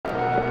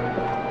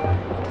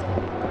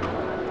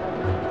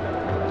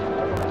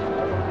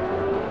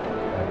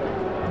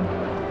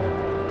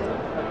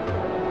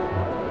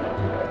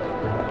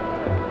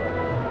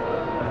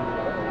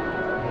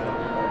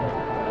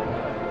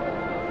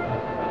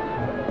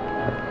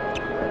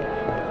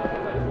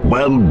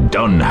Well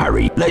done,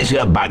 Harry. Let's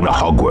get back to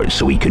Hogwarts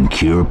so we can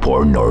cure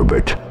poor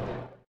Norbert.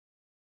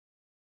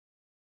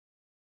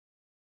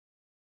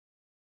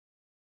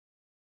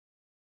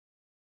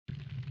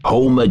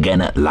 Home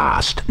again at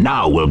last.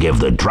 Now we'll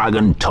give the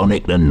dragon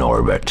tonic to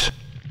Norbert.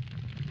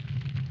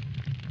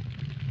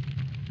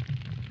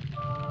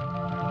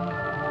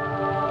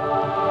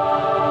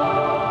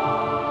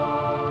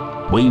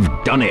 We've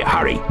done it,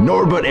 Harry.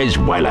 Norbert is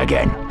well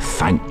again.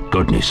 Thank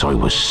goodness, I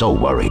was so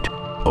worried.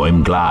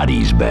 I'm glad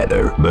he's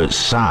better, but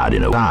sad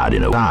in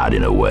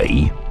a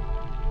way.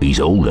 He's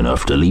old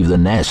enough to leave the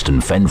nest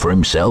and fend for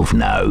himself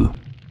now.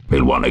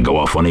 He'll want to go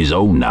off on his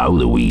own now,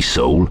 the wee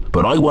soul,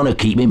 but I want to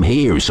keep him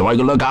here so I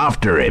can look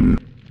after him.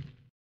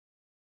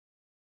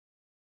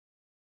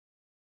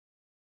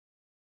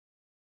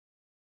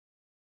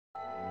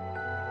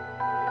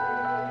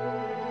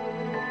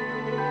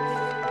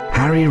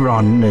 Harry,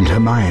 Ron and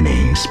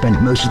Hermione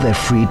spent most of their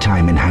free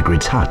time in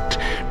Hagrid's hut,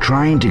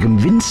 trying to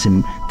convince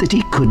him that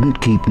he couldn't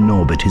keep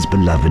Norbert, his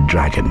beloved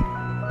dragon.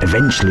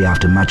 Eventually,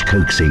 after much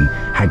coaxing,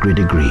 Hagrid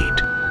agreed.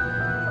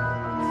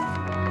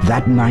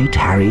 That night,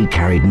 Harry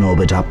carried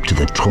Norbert up to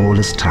the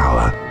tallest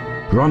tower.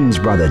 Ron's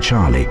brother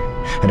Charlie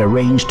had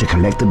arranged to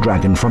collect the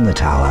dragon from the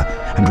tower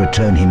and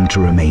return him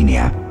to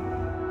Romania.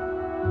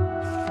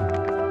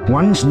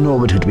 Once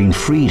Norbert had been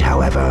freed,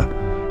 however,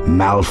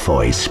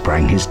 Malfoy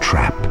sprang his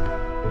trap.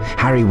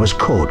 Harry was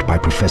caught by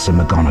Professor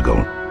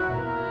McGonagall.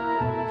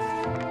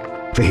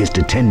 For his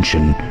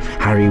detention,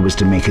 Harry was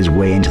to make his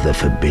way into the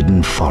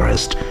Forbidden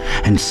Forest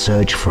and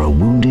search for a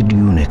wounded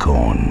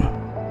unicorn.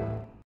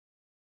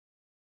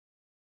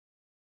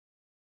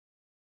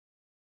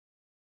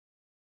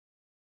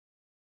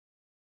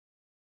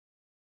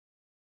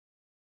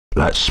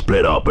 Let's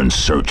split up and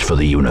search for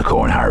the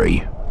unicorn,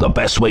 Harry. The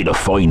best way to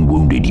find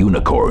wounded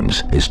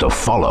unicorns is to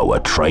follow a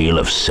trail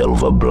of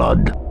silver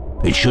blood.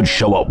 It should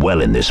show up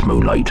well in this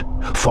moonlight.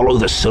 Follow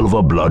the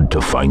silver blood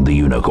to find the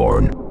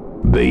unicorn.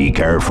 Be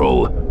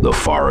careful, the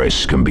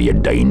forest can be a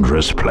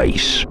dangerous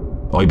place.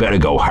 I better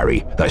go,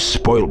 Harry. That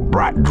spoilt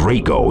brat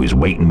Draco is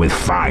waiting with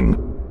Fang.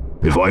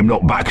 If I'm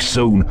not back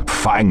soon,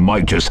 Fang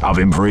might just have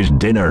him for his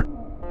dinner.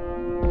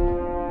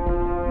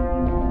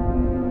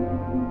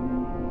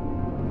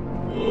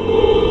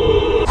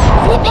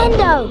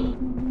 Flipendo!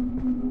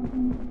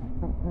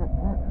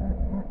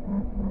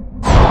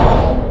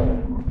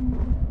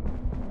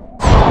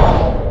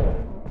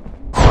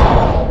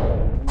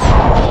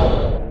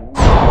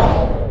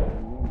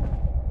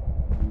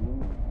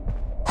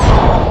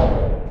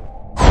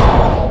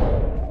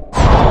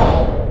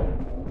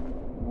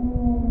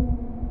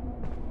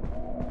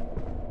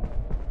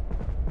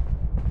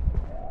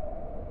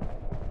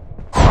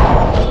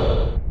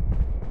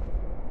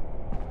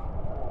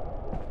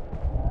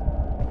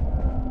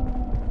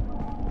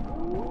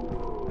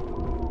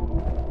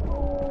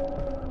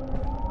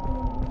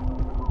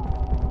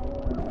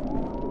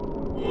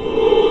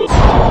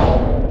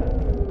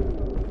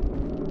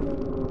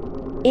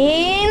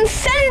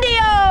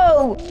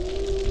 Incendio!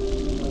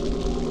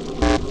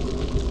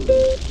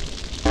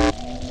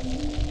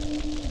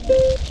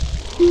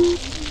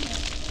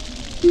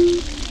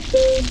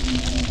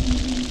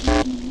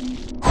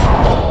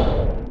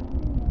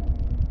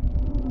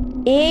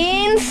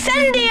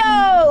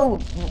 Incendio!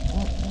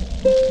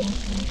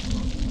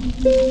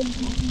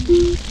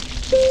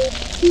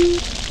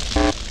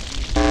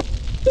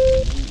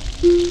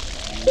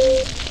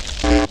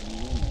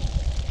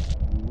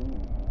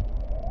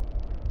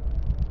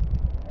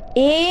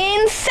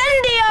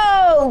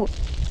 Incendio!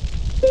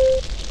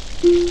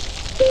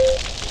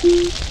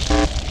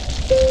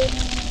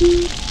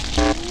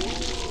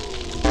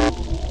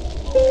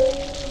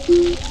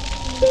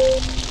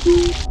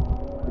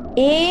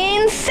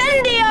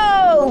 Incendio!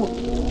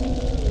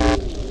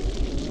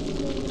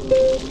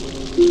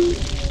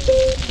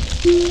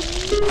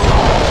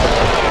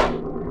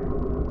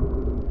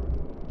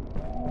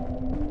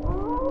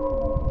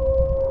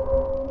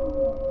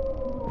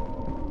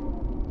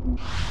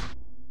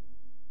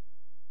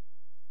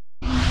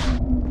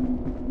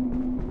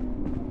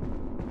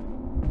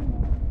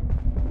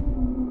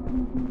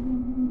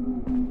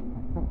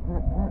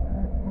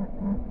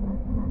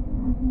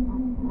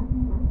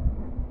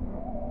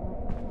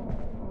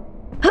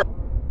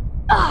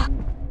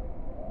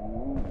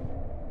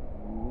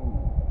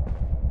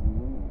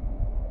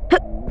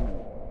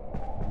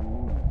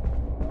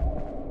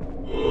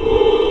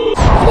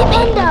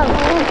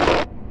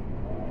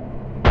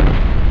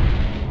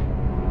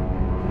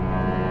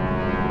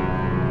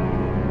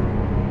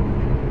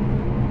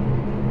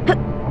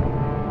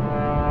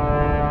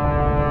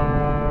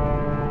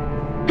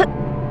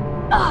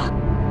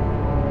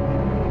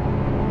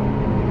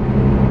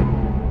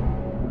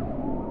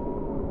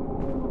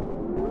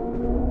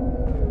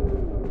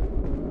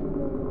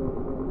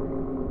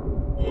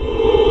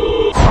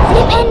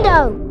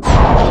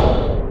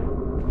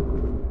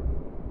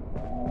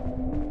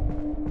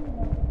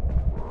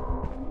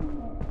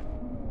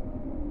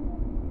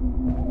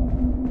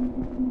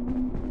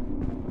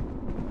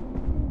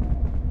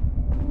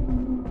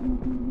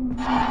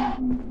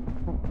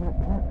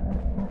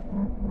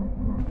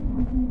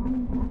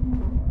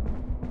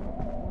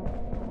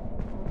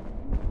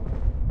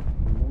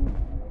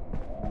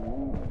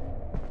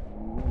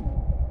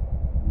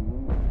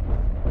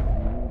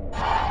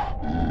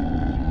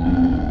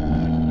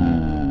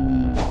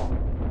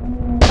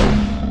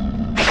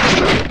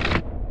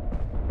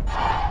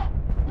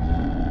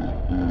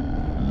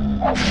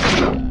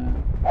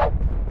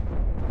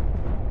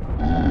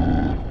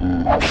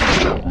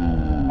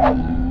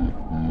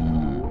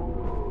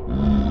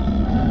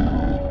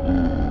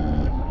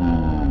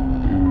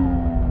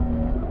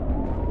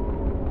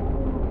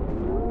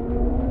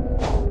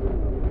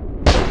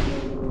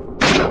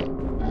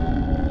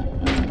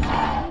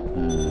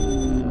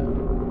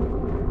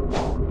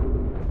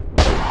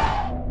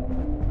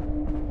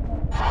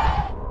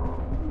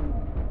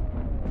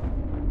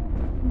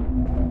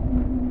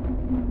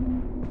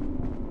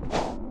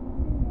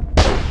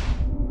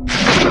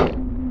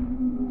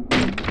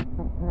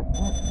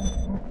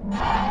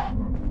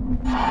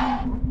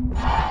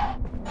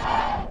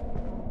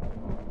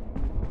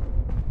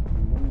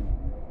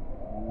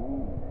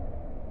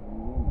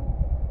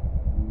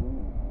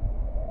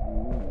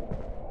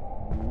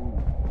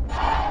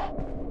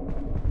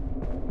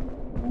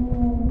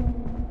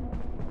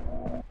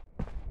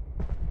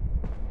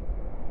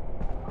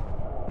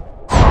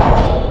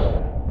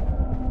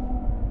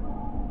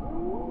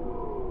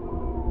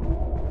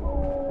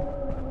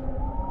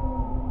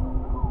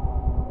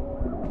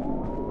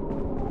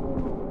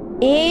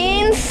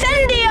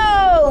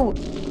 Incendio!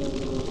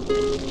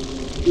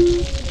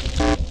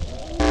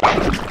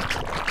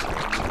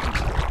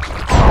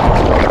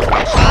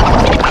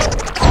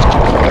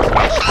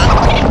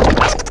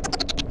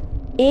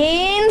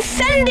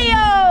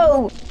 Incendio!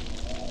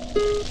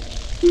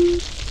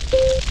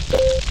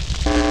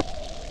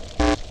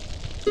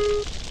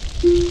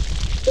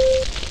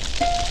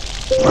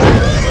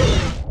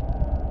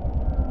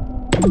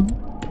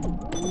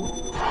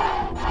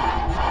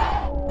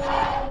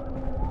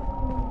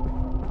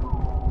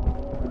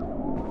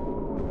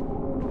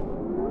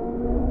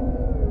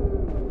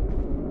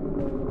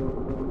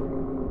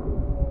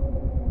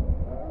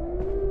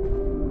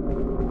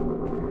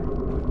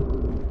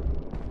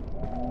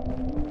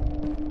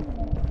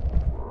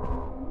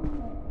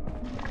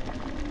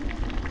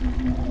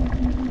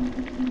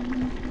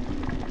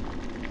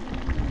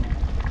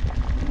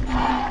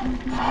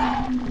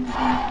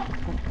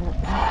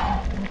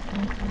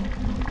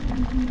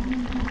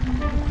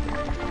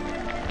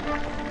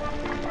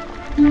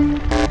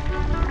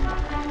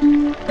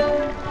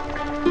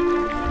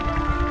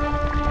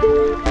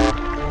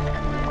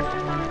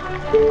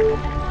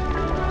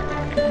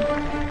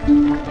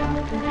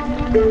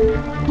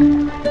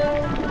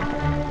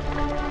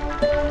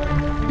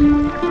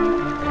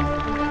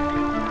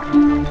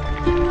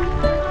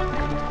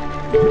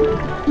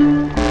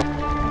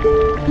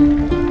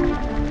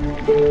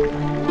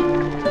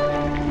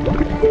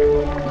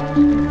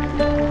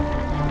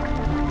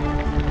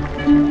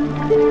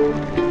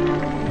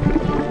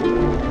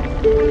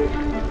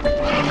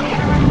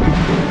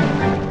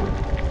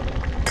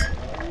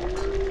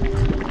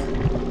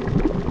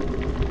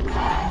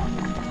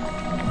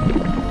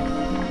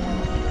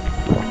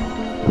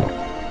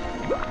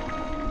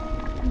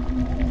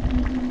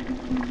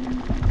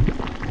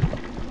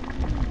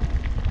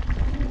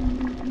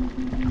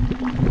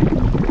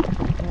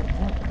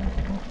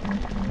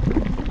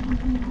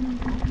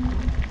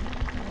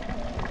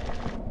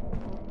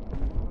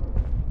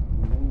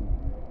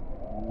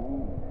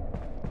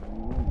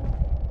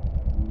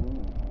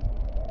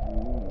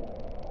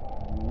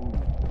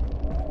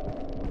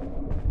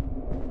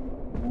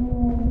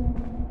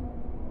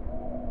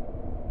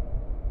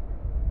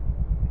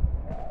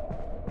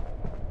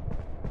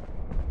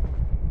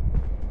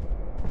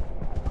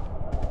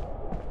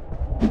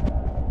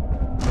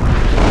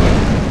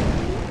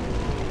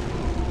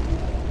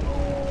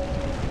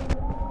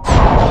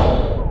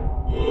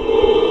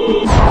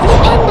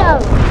 Flipendo!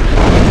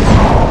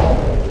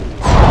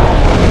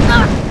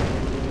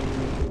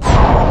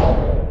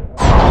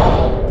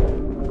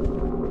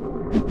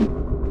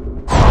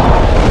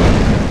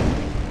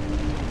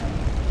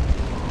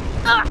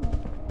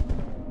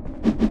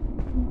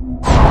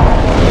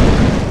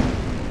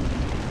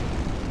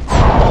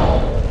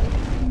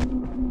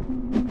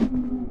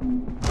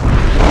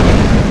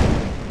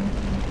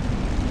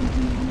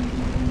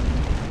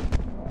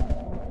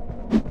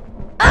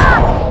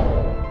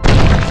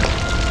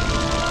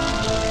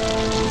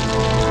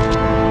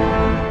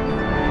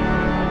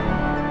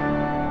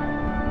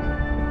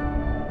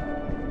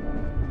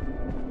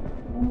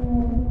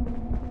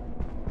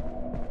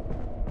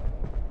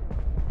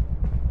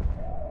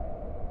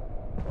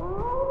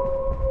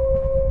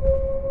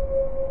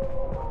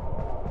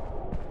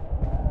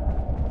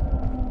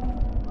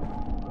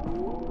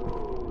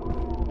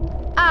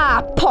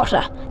 Ah,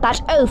 Potter,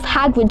 that oaf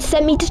Hagrid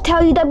sent me to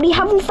tell you that we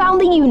haven't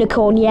found the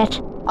unicorn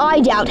yet.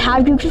 I doubt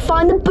Hagrid could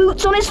find the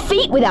boots on his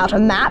feet without a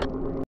map.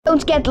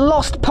 Don't get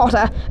lost,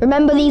 Potter.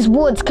 Remember, these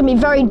woods can be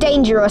very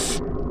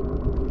dangerous.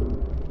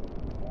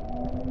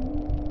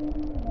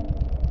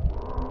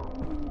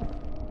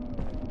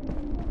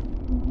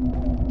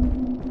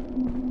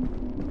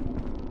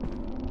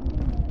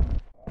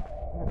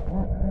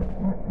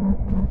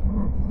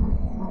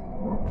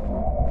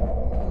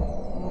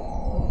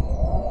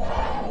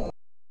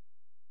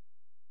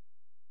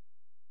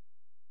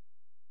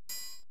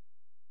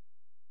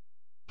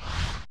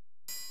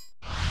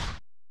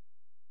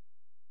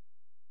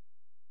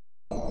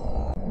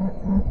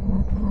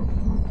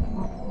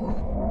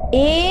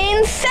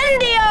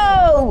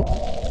 Incendio!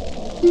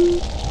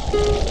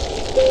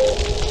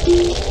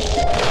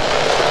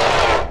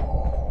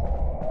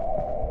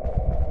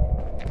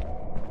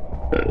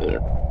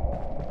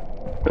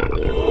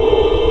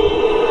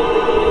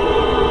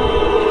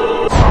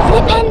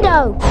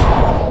 Flipendo!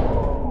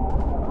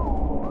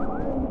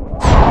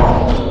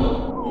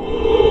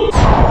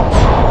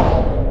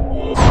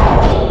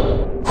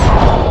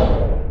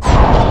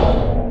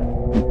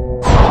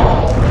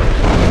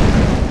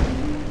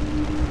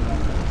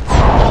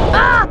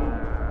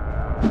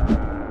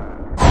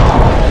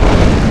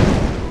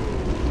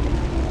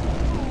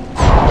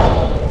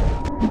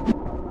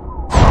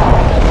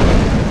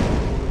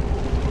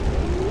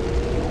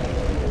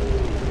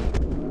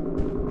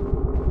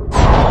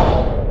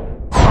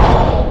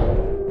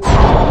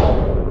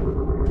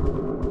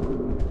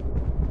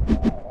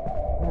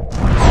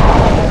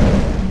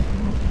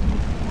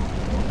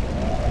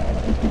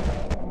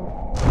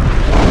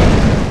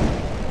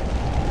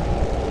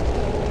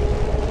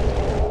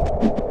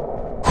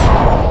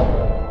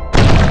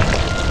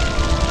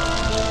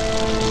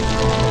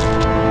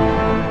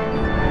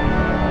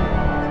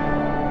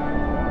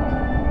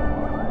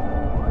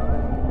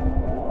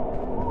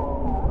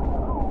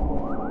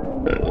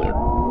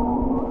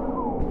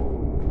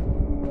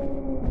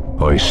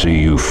 I see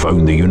you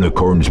found the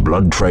unicorn's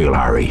blood trail,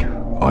 Harry.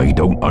 I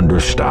don't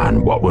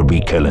understand what would be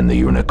killing the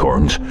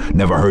unicorns.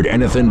 Never heard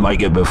anything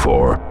like it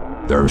before.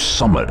 There's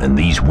summit in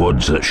these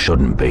woods that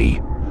shouldn't be.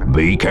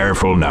 Be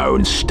careful now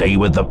and stay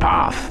with the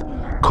path.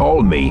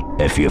 Call me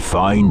if you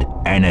find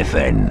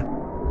anything.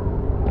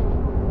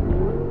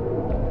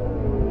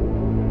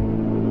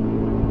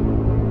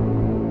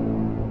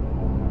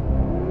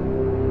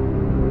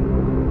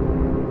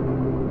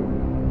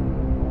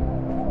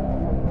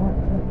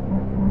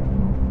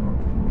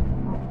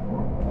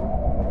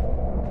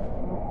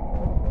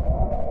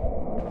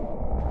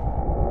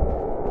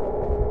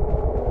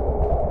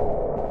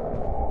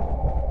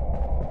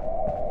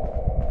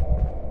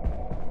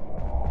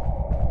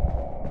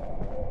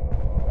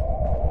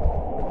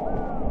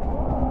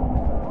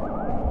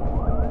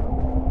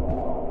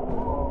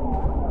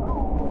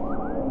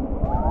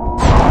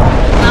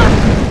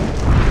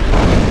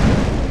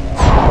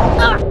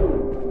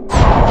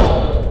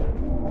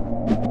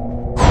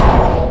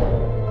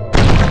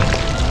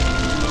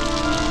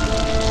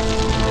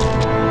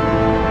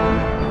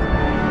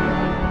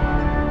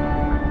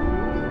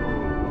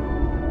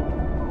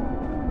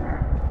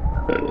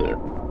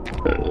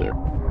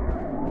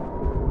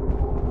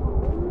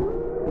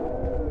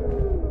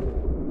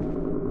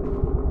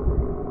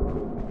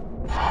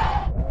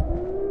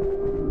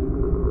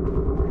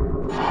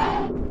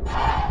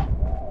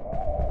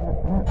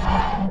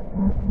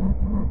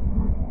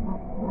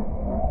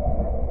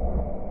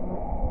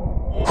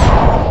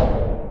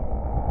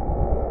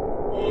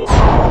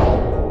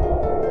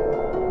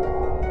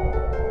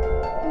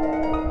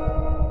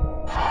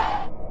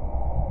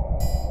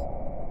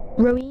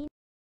 Rowena?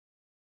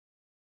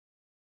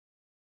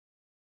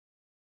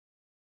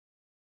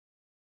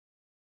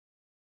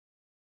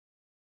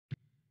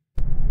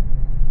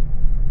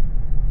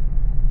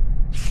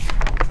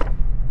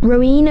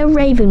 Rowena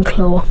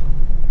Ravenclaw,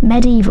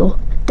 medieval,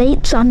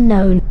 dates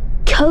unknown,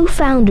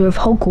 co-founder of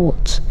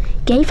Hogwarts,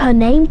 gave her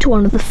name to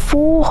one of the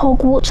 4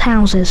 Hogwarts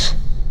houses.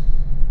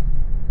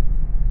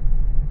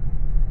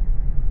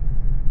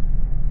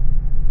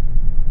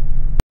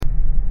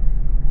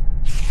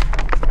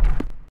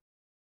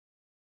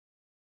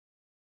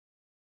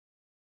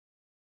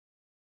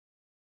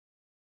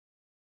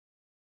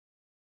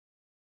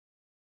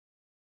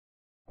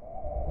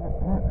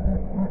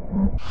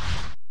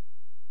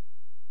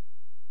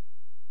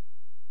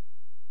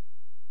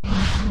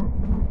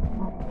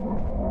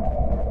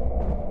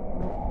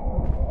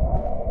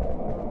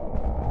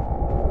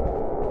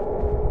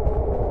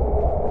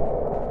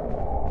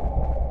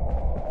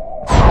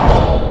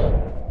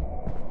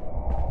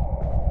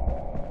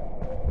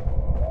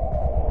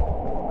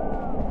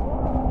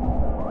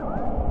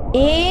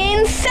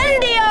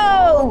 Incendio!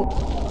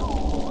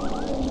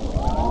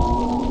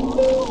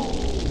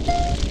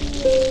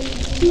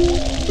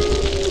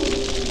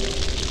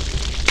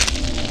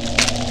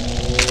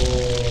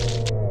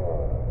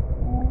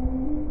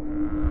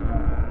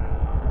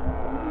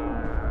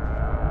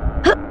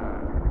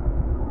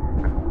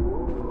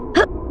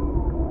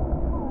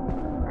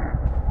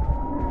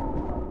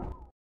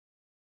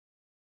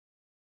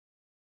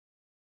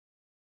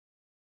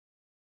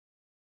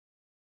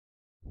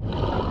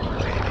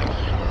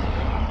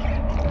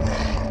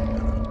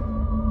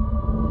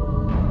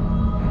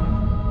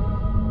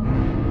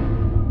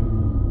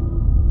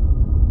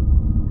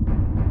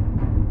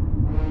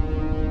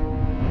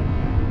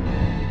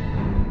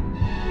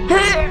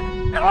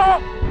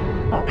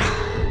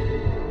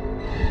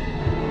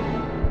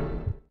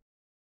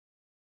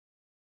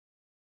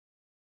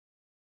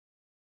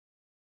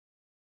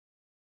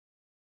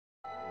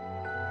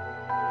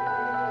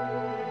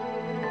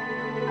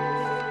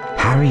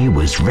 Harry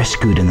was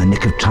rescued in the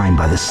nick of time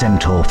by the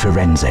centaur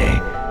Firenze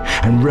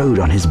and rode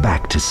on his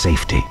back to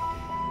safety.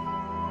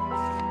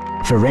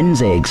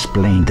 Firenze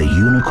explained that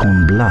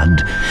unicorn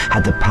blood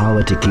had the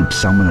power to keep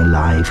someone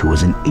alive who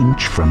was an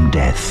inch from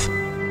death.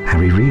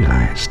 Harry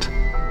realized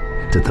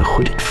that the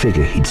hooded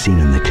figure he'd seen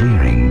in the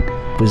clearing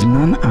was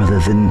none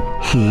other than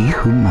he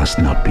who must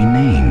not be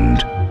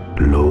named,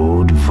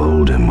 Lord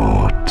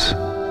Voldemort.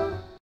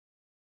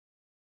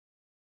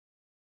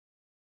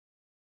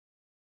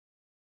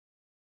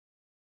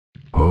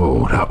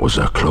 Oh, that was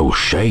a close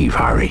shave,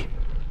 Harry.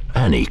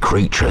 Any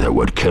creature that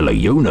would kill a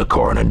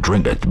unicorn and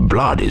drink its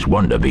blood is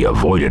one to be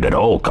avoided at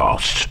all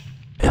costs.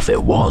 If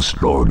it was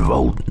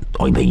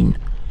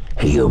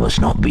he who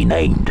must not be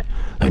named,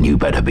 then you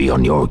better be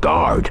on your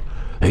guard.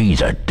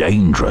 He's a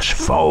dangerous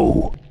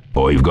foe.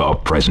 I've got a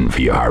present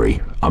for you,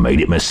 Harry. I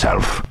made it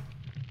myself.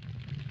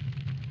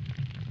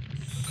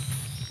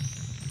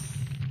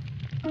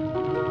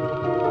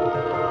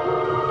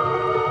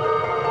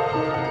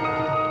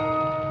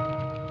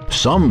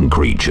 Some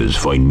creatures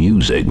find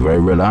music very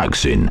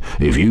relaxing.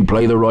 If you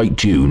play the right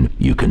tune,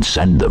 you can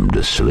send them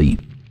to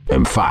sleep.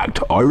 In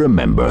fact, I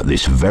remember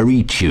this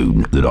very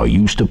tune that I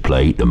used to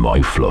play to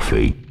my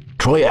Fluffy.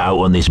 Try it out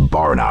on this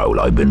barn owl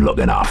I've been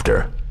looking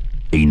after.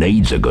 He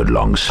needs a good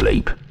long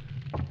sleep.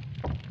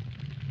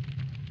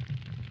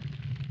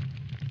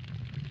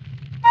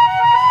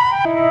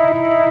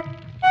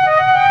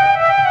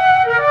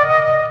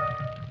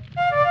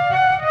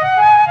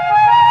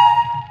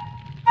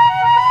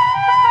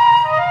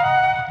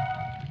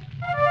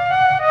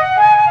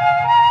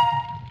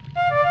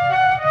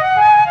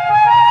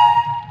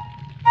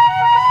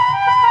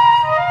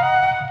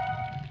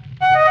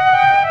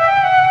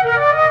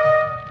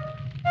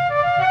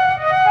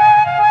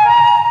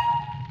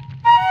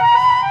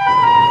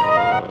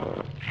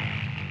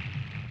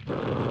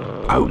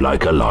 Out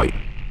like a light.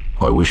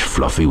 I wish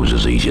Fluffy was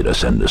as easy to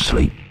send to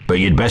sleep. But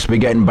you'd best be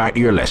getting back to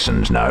your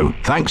lessons now.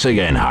 Thanks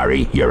again,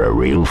 Harry. You're a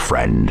real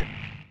friend.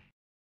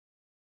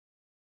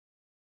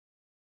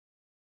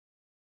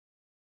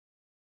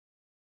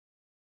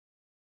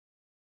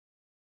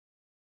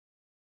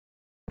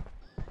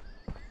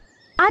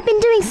 I've been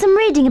doing some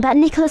reading about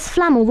Nicholas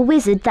Flamel the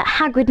wizard that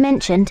Hagrid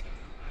mentioned.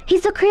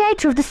 He's the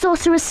creator of the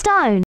Sorcerer's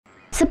Stone.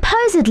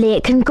 Supposedly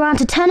it can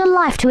grant eternal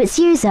life to its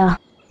user.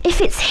 If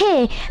it's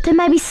here, then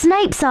maybe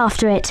Snape's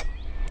after it.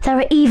 There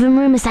are even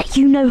rumours that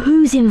you know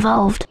who's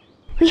involved.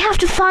 We have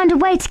to find a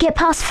way to get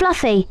past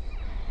Fluffy.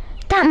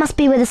 That must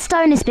be where the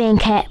stone is being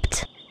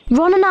kept.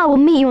 Ron and I will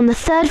meet you on the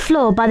 3rd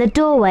floor by the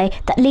doorway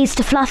that leads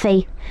to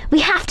Fluffy. We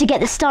have to get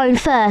the stone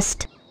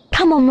first.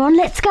 Come on, Ron,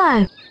 let's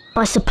go.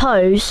 I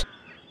suppose.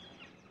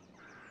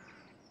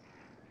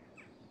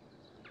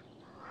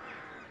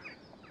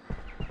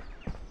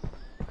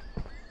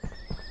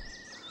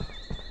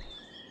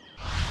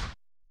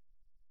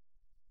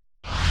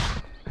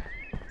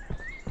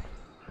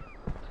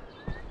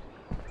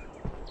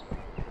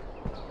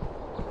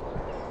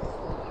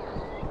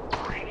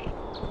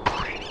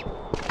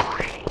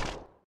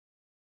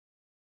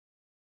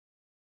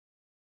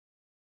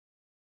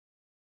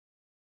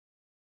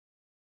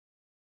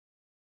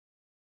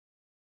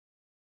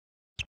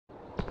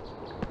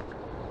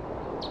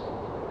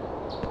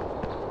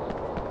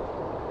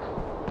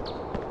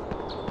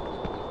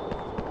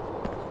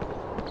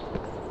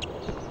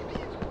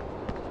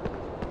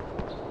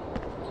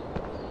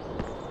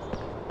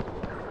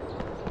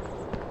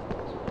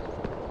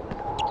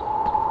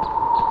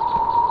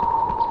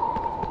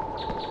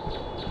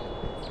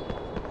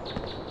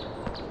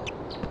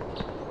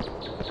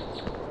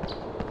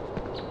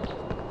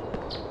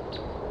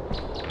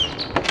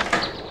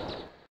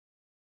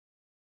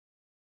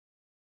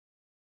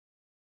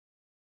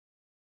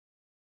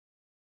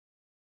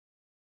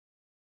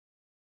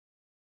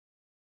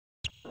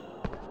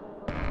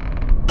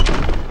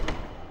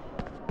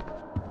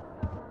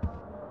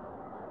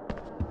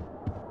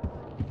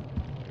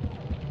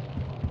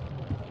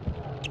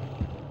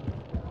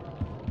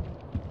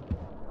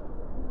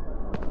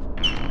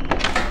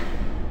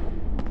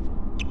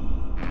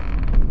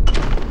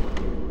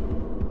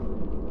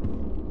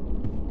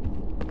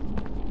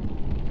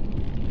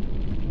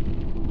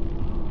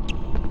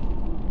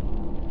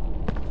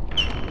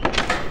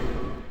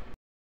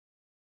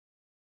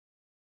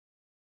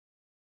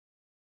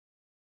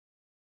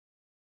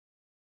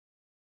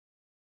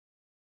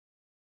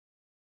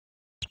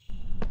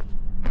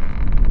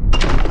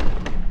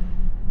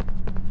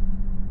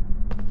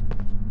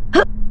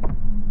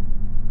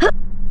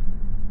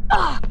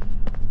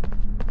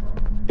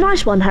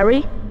 Nice one,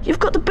 Harry. You've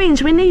got the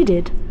beans we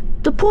needed.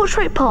 The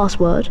portrait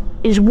password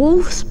is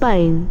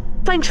Wolfsbane.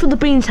 Thanks for the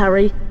beans,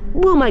 Harry.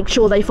 We'll make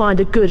sure they find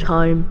a good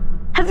home.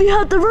 Have you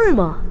heard the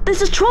rumour?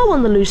 There's a troll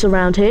on the loose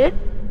around here.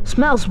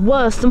 Smells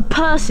worse than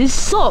Percy's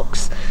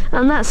socks,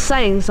 and that's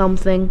saying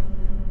something.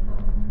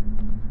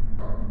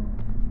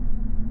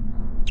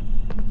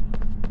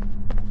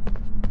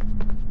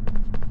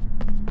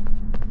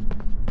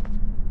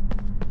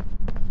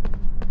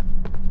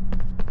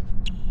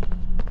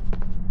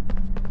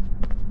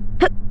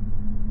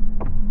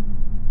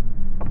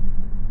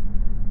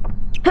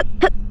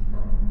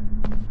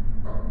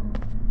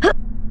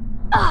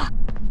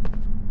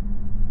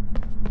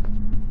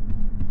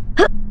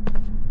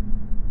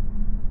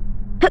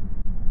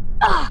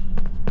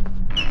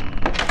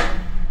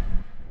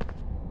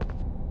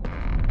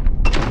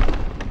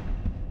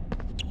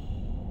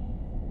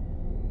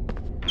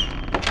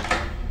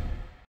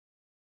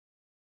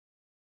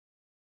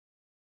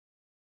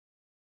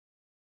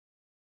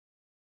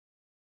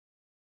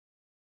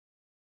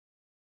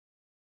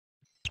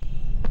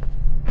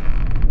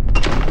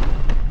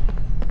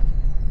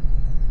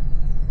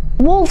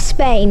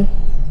 Wolfsbane.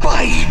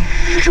 By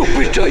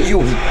Jupiter,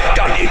 you've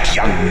done it,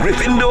 young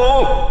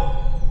Gryffindor!